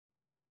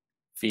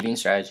Feeding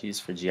Strategies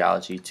for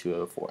Geology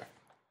 204.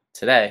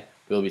 Today,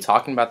 we will be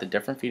talking about the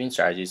different feeding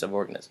strategies of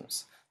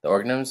organisms. The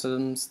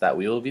organisms that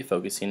we will be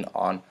focusing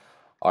on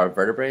are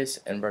vertebrates,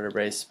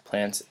 invertebrates,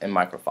 plants, and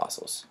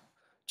microfossils.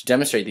 To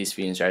demonstrate these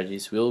feeding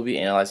strategies, we will be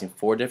analyzing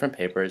 4 different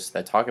papers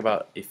that talk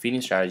about a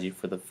feeding strategy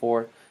for the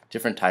 4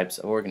 different types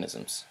of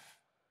organisms.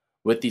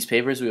 With these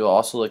papers, we will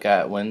also look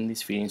at when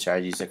these feeding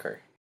strategies occur.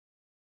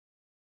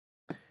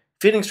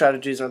 Feeding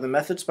strategies are the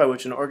methods by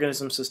which an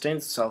organism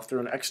sustains itself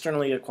through an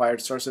externally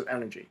acquired source of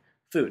energy,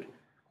 food.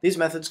 These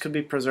methods could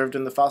be preserved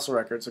in the fossil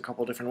records a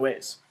couple different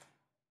ways.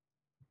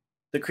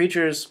 The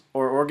creature's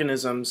or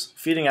organism's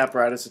feeding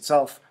apparatus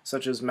itself,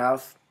 such as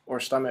mouth or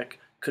stomach,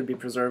 could be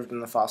preserved in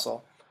the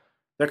fossil.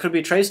 There could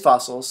be trace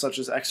fossils, such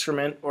as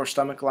excrement or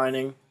stomach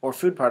lining or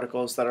food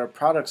particles that are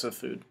products of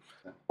food.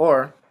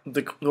 Or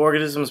the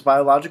organism's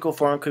biological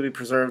form could be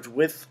preserved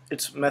with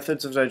its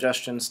methods of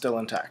digestion still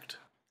intact.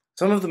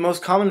 Some of the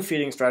most common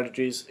feeding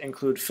strategies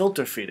include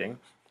filter feeding,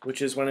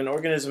 which is when an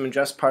organism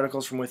ingests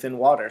particles from within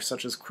water,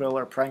 such as krill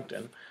or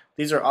plankton.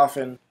 These are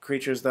often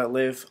creatures that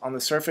live on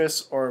the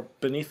surface or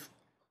beneath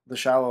the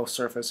shallow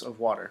surface of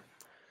water.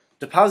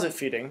 Deposit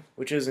feeding,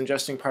 which is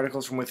ingesting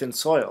particles from within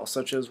soil,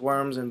 such as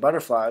worms and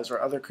butterflies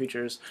or other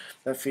creatures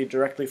that feed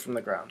directly from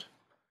the ground.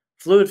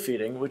 Fluid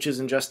feeding, which is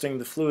ingesting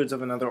the fluids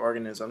of another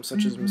organism,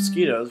 such as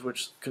mosquitoes,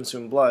 which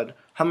consume blood,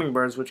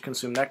 hummingbirds, which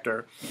consume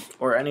nectar,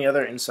 or any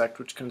other insect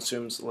which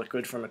consumes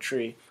liquid from a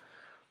tree.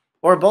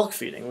 Or bulk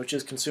feeding, which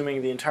is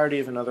consuming the entirety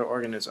of another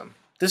organism.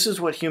 This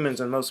is what humans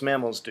and most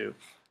mammals do,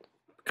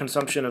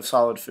 consumption of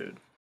solid food.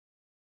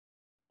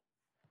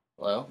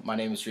 Hello, my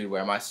name is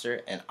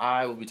Ruta, and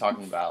I will be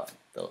talking about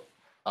the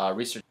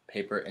research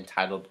paper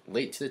entitled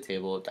Late to the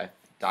Table,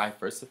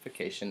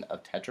 Diversification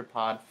of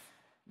Tetrapod,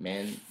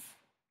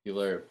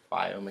 Mandibular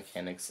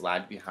Biomechanics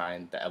Lagged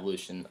Behind the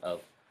Evolution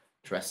of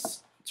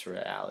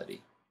Terrestriality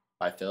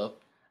by Philip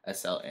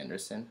S.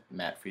 Anderson,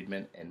 Matt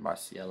Friedman, and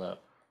Marcelo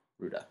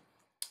Ruta.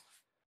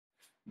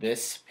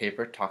 This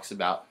paper talks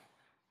about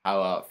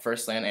how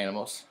first land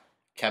animals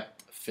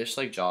kept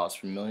fish-like jaws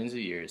for millions of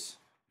years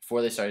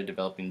before they started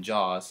developing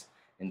jaws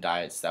and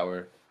diets that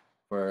were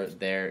for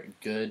their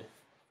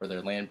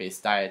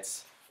land-based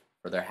diets,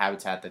 for their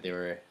habitat that they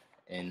were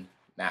in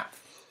now.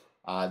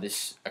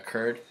 This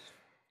occurred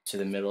to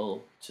the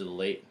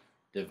late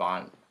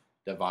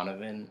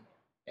Gondwana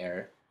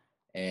era,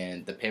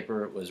 and the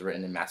paper was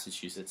written in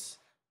Massachusetts,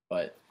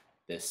 but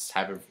this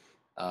type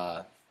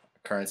of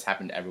occurrence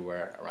happened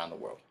everywhere around the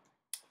world.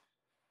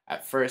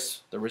 At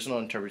first, the original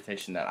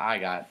interpretation that I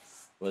got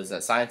was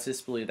that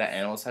scientists believed that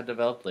animals had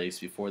developed legs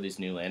before these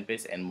new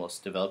land-based animals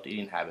developed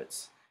eating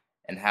habits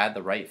and had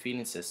the right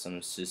feeding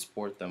systems to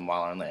support them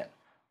while on land,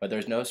 but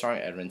there's no strong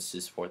evidence to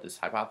support this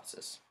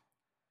hypothesis.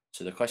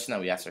 So the question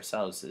that we ask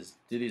ourselves is,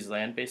 do these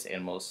land-based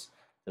animals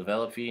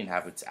develop feeding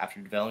habits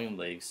after developing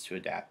legs to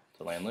adapt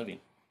to land living?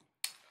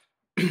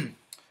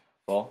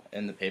 Well,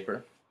 in the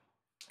paper,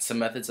 some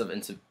methods of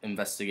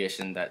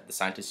investigation that the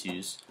scientists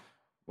used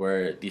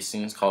were these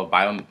things called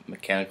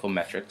biomechanical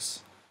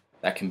metrics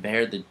that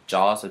compared the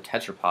jaws of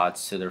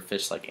tetrapods to their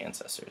fish-like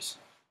ancestors.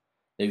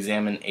 They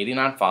examined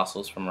 89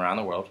 fossils from around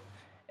the world,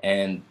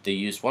 and they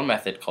used one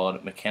method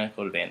called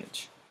mechanical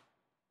advantage.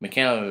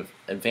 Mechanical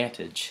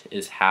advantage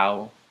is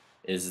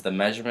the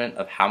measurement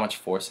of how much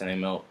force an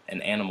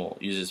animal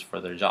uses for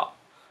their jaw.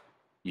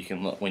 You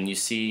can look when you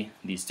see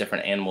these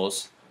different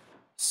animals.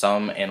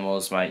 Some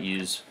animals might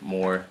use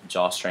more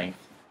jaw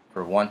strength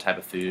for one type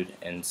of food,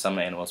 and some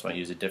animals might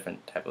use a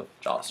different type of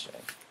jaw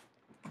strength.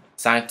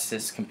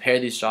 Scientists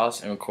compared these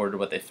jaws and recorded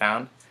what they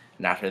found,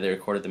 and after they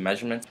recorded the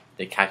measurements,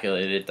 they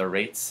calculated the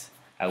rates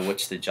at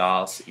which the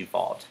jaws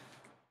evolved.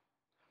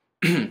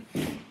 In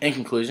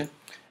conclusion,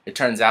 it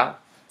turns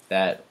out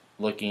that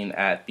looking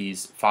at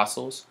these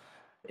fossils,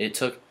 it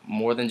took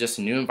more than just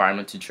a new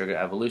environment to trigger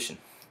evolution.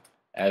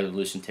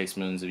 Evolution takes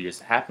millions of years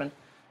to happen,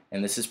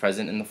 and this is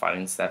present in the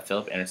findings that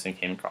Philip Anderson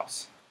came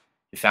across.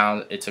 He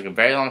found it took a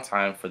very long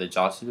time for the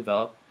jaw to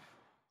develop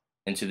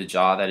into the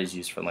jaw that is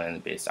used for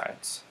land-based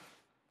diets.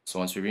 So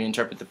once we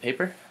reinterpret the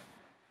paper,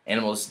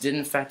 animals did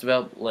in fact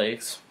develop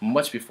legs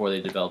much before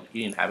they developed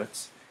eating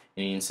habits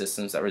and eating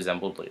systems that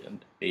resembled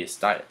land-based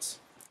diets.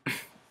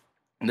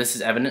 And this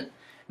is evident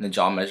in the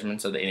jaw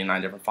measurements of the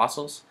 89 different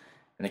fossils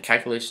and the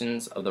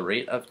calculations of the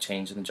rate of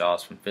change in the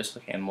jaws from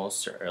fish-like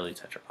animals to early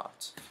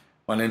tetrapods.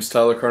 My name's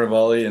Tyler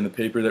Carnevale, and the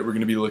paper that we're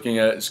going to be looking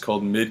at is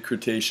called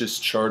Mid-Cretaceous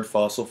Charred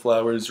Fossil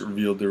Flowers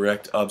Reveal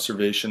Direct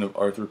Observation of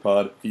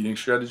Arthropod Feeding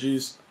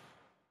Strategies.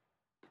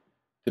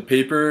 The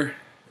paper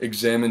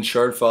examined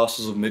charred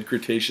fossils of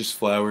mid-Cretaceous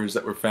flowers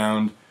that were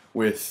found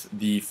with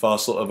the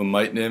fossil of a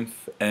mite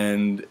nymph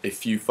and a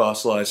few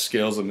fossilized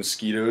scales of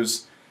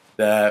mosquitoes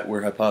that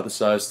were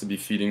hypothesized to be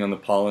feeding on the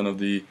pollen of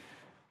the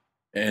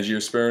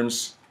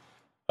angiosperms.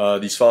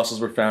 These fossils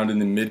were found in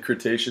the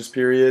mid-Cretaceous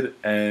period,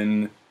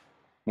 and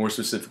more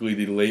specifically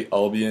the late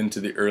Albian to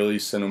the early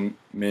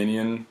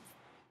Cenomanian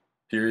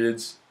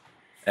periods,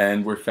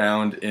 and were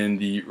found in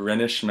the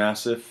Rhenish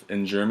Massif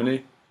in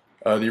Germany.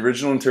 The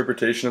original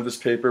interpretation of this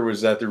paper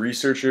was that the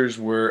researchers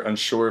were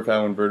unsure of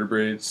how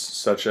invertebrates,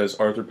 such as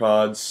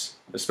arthropods,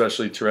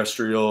 especially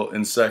terrestrial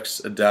insects,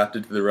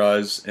 adapted to the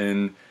rise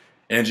in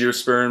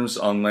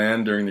angiosperms on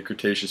land during the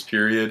Cretaceous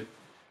period.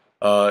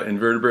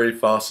 Invertebrate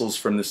fossils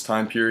from this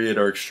time period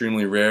are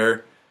extremely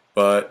rare,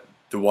 but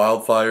the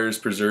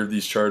wildfires preserved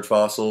these charred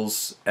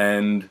fossils,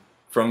 and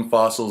from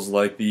fossils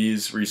like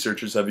these,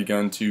 researchers have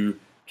begun to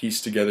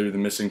piece together the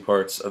missing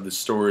parts of the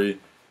story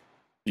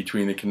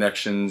between the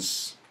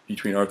connections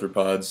between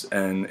arthropods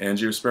and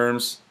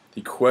angiosperms.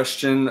 The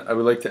question I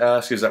would like to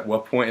ask is, at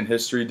what point in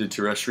history did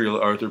terrestrial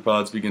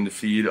arthropods begin to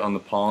feed on the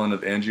pollen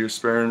of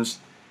angiosperms,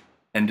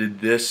 and did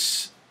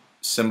this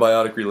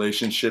symbiotic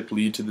relationship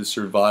lead to the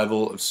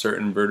survival of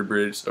certain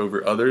vertebrates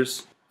over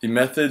others? The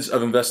methods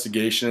of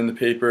investigation in the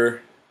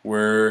paper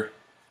were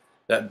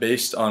that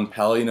based on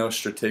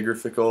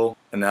palynostratigraphical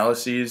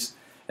analyses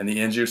and the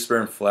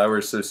angiosperm flower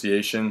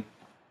association,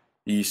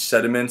 the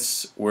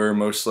sediments were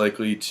most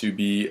likely to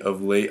be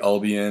of late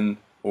Albian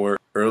or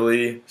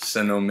early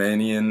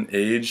Cenomanian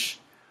age.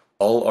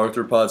 All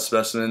arthropod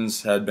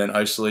specimens had been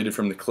isolated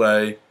from the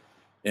clay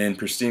in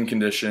pristine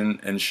condition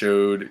and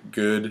showed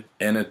good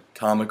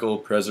anatomical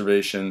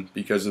preservation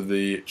because of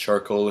the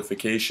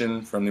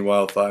charcoalification from the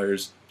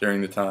wildfires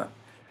during the time.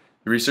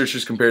 The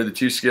researchers compared the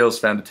two scales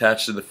found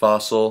attached to the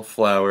fossil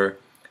flower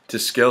to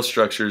scale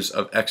structures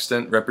of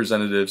extant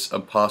representatives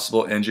of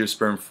possible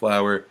angiosperm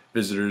flower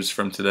visitors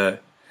from today.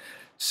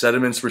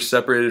 Sediments were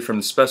separated from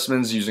the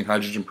specimens using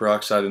hydrogen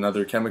peroxide and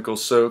other chemical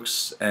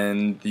soaks,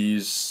 and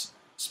these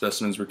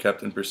specimens were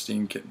kept in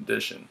pristine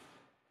condition.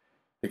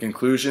 The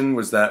conclusion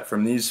was that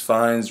from these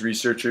finds,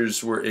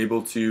 researchers were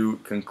able to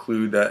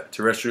conclude that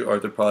terrestrial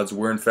arthropods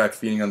were in fact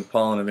feeding on the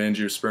pollen of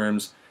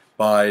angiosperms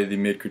by the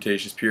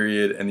mid-Cretaceous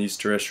period, and these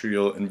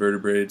terrestrial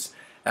invertebrates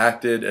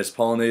acted as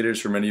pollinators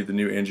for many of the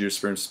new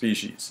angiosperm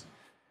species.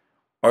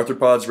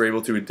 Arthropods were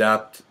able to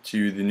adapt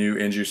to the new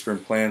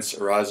angiosperm plants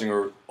arising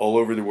all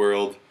over the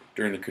world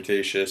during the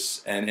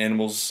Cretaceous, and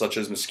animals such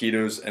as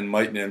mosquitoes and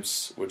mite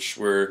nymphs, which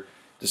were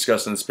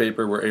discussed in this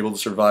paper, were able to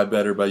survive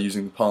better by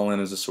using the pollen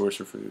as a source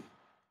for food.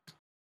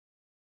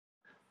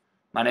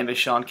 My name is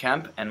Sean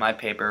Kemp, and my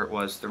paper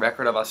was The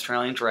Record of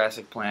Australian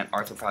Jurassic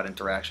Plant-Arthropod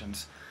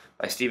Interactions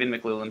by Stephen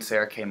McLoughlin,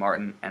 Sarah K.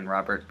 Martin, and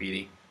Robert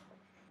Beattie.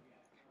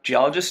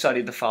 Geologists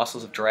studied the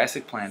fossils of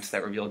Jurassic plants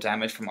that reveal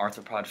damage from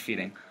arthropod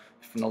feeding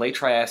from the late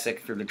Triassic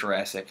through the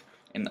Jurassic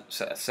in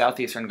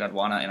southeastern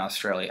Gondwana in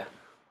Australia.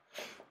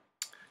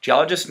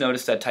 Geologists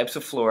noticed that types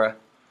of flora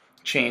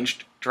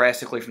changed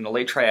drastically from the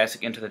late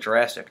Triassic into the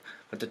Jurassic,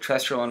 but the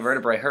terrestrial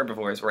invertebrate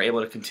herbivores were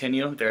able to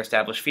continue their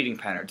established feeding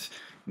patterns,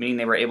 meaning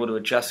they were able to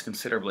adjust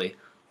considerably.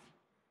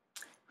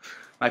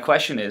 My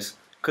question is,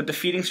 could the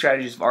feeding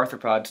strategies of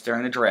arthropods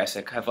during the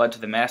Jurassic have led to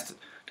the mass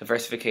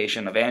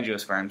diversification of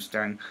angiosperms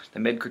during the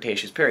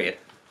Mid-Cretaceous period?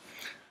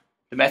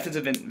 The methods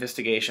of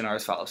investigation are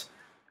as follows.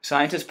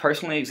 Scientists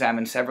personally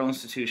examined several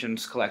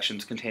institutions'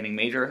 collections containing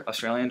major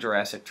Australian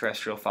Jurassic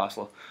terrestrial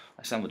fossil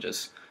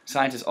assemblages.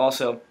 Scientists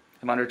also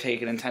have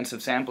undertaken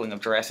intensive sampling of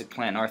Jurassic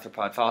plant and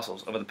arthropod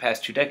fossils over the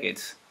past 2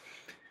 decades.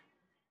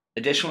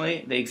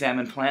 Additionally, they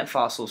examined plant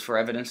fossils for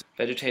evidence of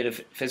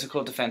vegetative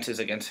physical defenses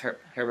against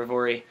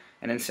herbivory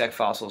and insect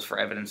fossils for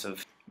evidence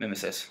of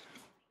mimesis.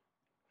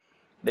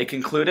 They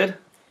concluded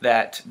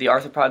that the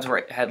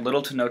arthropods had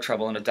little to no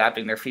trouble in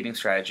adapting their feeding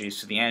strategies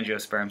to the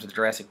angiosperms of the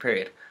Jurassic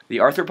period. The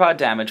arthropod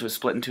damage was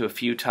split into a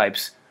few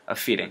types of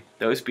feeding,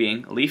 those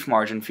being leaf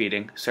margin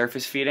feeding,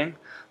 surface feeding,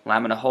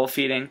 lamina hole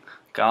feeding,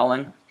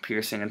 galling,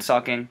 piercing and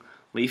sucking,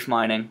 leaf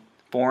mining,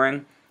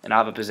 boring, and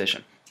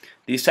oviposition.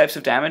 These types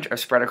of damage are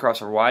spread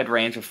across a wide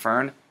range of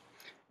fern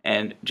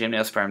and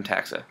gymnosperm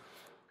taxa.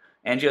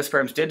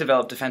 Angiosperms did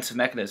develop defensive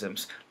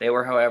mechanisms. They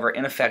were, however,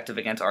 ineffective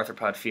against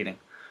arthropod feeding.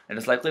 It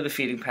is likely the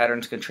feeding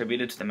patterns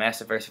contributed to the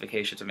mass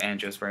diversifications of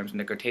angiosperms in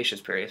the Cretaceous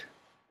period.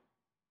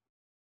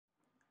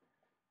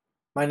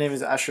 My name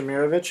is Asher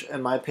Mirovich,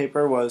 and my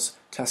paper was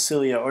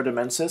Tassilia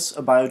ornamensis,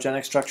 a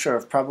biogenic structure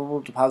of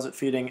probable deposit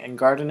feeding and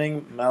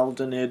gardening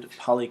meldonid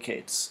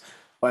polychaetes,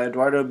 by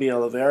Eduardo B.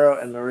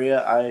 Olivero and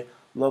Maria I.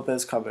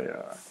 Lopez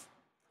Caballera.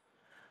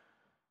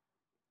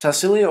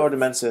 Tassilia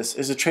ornamensis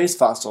is a trace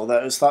fossil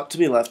that is thought to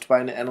be left by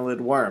an annelid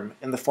worm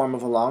in the form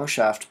of a long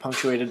shaft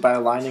punctuated by a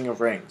lining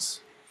of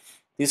rings.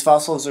 These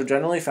fossils are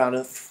generally found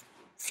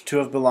to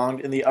have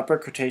belonged in the Upper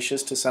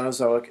Cretaceous to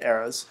Cenozoic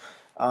eras,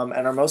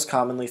 and are most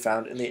commonly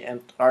found in the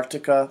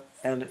Antarctica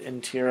and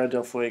in Tierra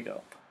del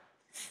Fuego.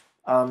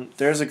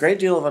 There was a great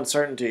deal of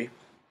uncertainty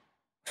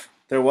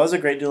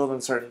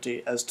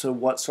as to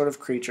what sort of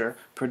creature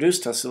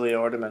produced Tassilia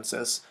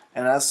ornamensis,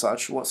 and as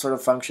such, what sort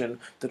of function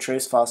the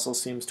trace fossil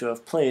seems to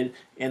have played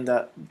in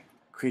that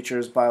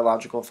creature's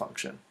biological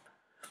function.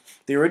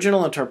 The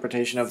original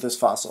interpretation of this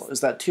fossil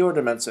is that T.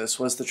 ornamensis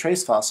was the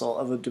trace fossil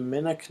of a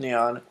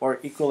Dominicneon or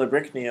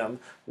Equilibricnium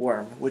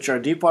worm, which are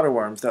deepwater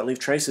worms that leave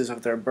traces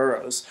of their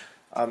burrows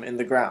in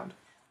the ground.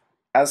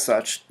 As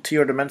such, T.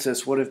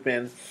 ornamensis would have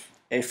been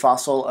a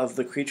fossil of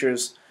the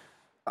creature's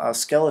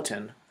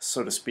skeleton,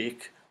 so to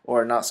speak,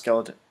 or not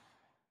skeleton.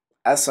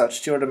 As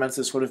such, T.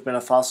 ornamensis would have been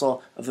a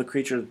fossil of the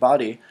creature's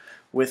body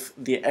with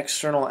the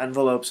external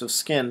envelopes of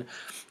skin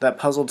that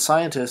puzzled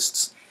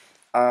scientists,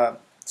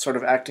 sort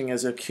of acting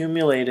as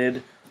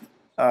accumulated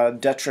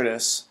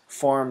detritus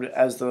formed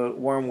as the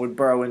worm would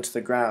burrow into the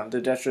ground.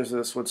 The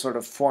detritus would sort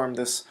of form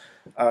this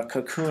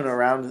cocoon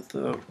around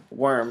the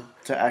worm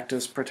to act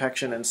as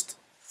protection and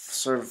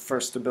serve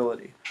for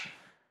stability.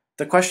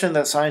 The question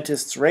that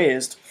scientists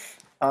raised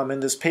in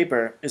this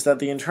paper is that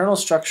the internal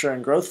structure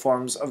and growth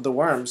forms of the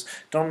worms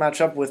don't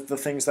match up with the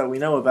things that we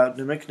know about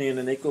Naminkian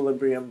and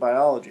equilibrium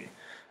biology.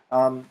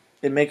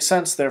 It makes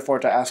sense, therefore,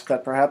 to ask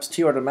that perhaps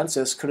T.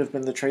 ornamensis could have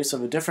been the trace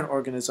of a different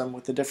organism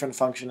with a different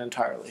function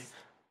entirely.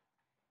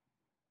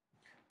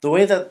 The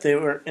way that they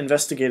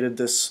investigated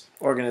this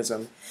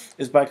organism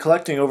is by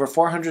collecting over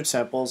 400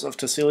 samples of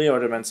Tassilia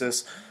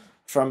ornamensis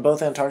from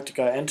both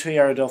Antarctica and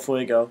Tierra del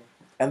Fuego,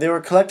 and they were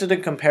collected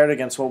and compared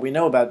against what we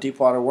know about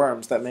deep-water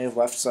worms that may have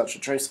left such a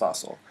trace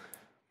fossil.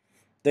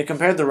 They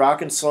compared the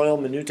rock and soil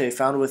minutae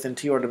found within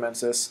T.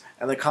 ornamensis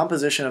and the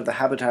composition of the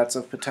habitats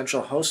of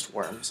potential host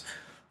worms.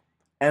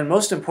 And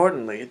most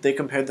importantly, they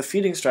compared the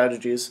feeding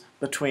strategies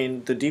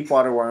between the deep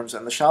water worms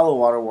and the shallow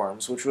water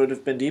worms, which would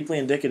have been deeply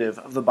indicative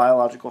of the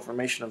biological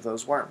formation of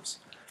those worms.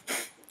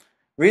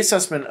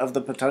 Reassessment of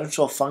the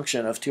potential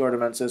function of T.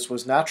 ornamensis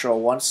was natural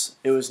once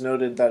it was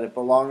noted that it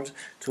belonged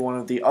to one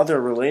of the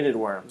other related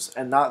worms,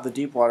 and not the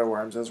deep water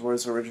worms as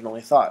was originally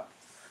thought.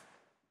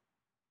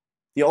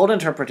 The old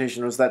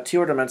interpretation was that T.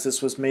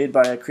 ornamensis was made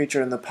by a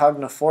creature in the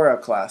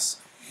Pagnophora class,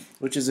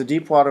 which is a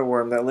deep water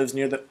worm that lives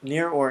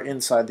near or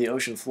inside the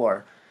ocean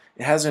floor.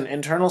 It has an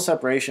internal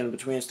separation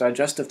between its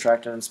digestive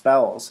tract and its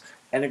bowels,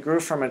 and it grew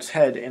from its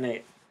head in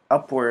a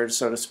upward,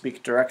 so to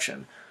speak,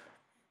 direction.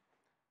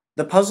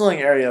 The puzzling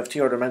area of T.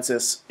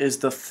 ornamensis is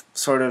the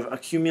sort of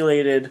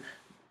accumulated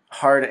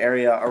hard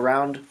area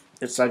around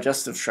its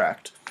digestive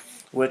tract,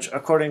 which,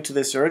 according to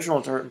this original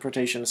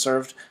interpretation,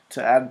 served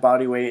to add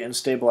body weight and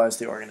stabilize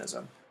the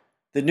organism.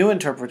 The new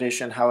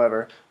interpretation,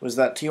 however, was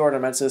that T.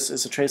 ornamensis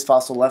is a trace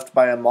fossil left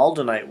by a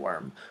maldonite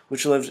worm,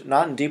 which lived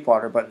not in deep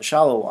water but in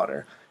shallow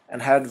water,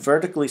 and had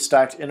vertically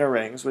stacked inner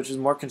rings, which is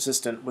more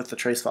consistent with the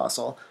trace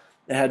fossil.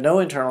 It had no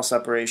internal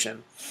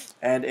separation,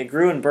 and it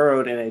grew and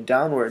burrowed in a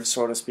downward,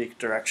 so to speak,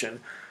 direction.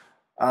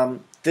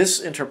 This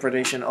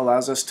interpretation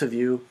allows us to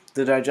view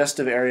the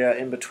digestive area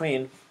in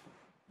between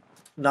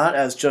not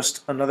as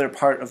just another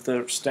part of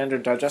the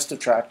standard digestive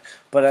tract,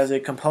 but as a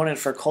component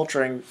for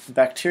culturing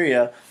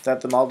bacteria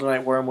that the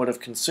maldonite worm would have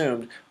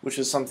consumed, which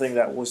is something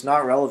that was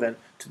not relevant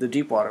to the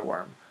deep water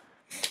worm.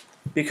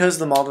 Because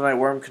the maldonite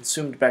worm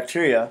consumed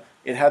bacteria,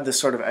 it had this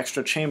sort of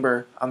extra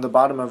chamber on the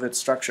bottom of its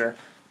structure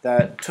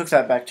that took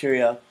that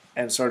bacteria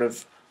and sort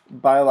of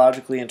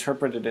biologically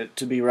interpreted it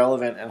to be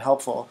relevant and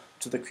helpful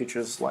to the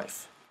creature's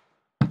life.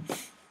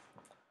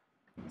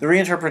 The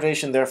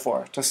reinterpretation,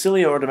 therefore,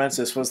 Tassilia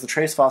ornamensis was the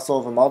trace fossil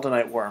of a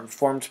maldonite worm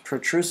formed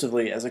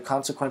protrusively as a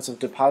consequence of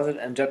deposit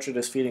and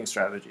detritus feeding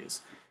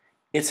strategies.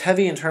 Its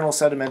heavy internal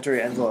sedimentary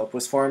envelope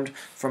was formed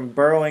from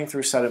burrowing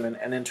through sediment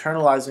and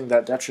internalizing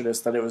that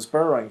detritus that it was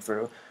burrowing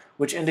through,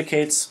 which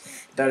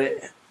indicates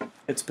that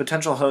its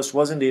potential host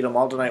was indeed a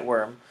maldonite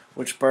worm,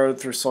 which burrowed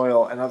through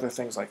soil and other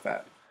things like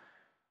that.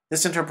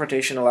 This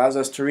interpretation allows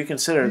us to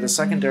reconsider the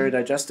secondary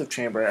digestive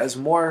chamber as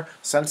more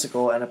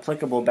sensical and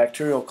applicable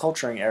bacterial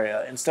culturing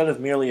area instead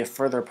of merely a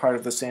further part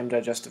of the same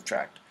digestive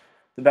tract.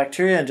 The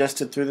bacteria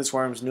ingested through this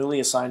worm's newly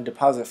assigned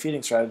deposit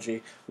feeding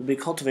strategy will be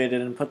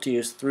cultivated and put to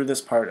use through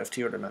this part of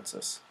T.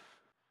 ornamensis.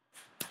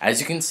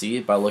 As you can see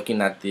by looking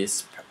at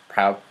this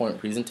PowerPoint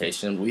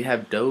presentation, we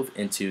have dove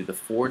into the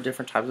 4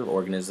 different types of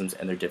organisms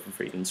and their different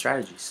feeding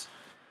strategies.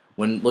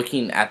 When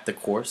looking at the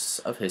course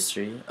of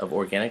history of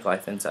organic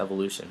life and its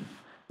evolution,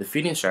 the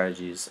feeding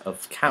strategies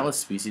of countless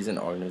species and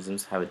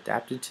organisms have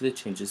adapted to the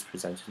changes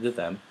presented to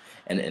them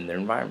and in their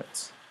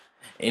environments.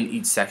 In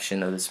each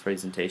section of this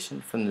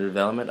presentation, from the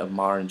development of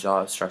modern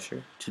jaw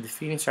structure to the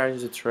feeding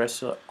strategies of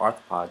terrestrial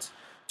arthropods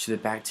to the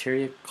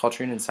bacteria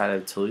culturing inside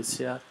of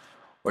Tassilia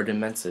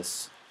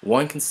ornamensis,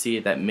 one can see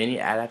that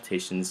many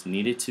adaptations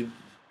needed to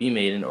be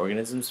made in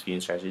organisms' feeding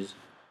strategies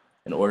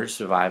in order to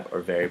survive are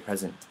very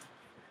present.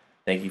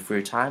 Thank you for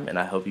your time, and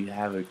I hope you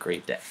have a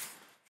great day.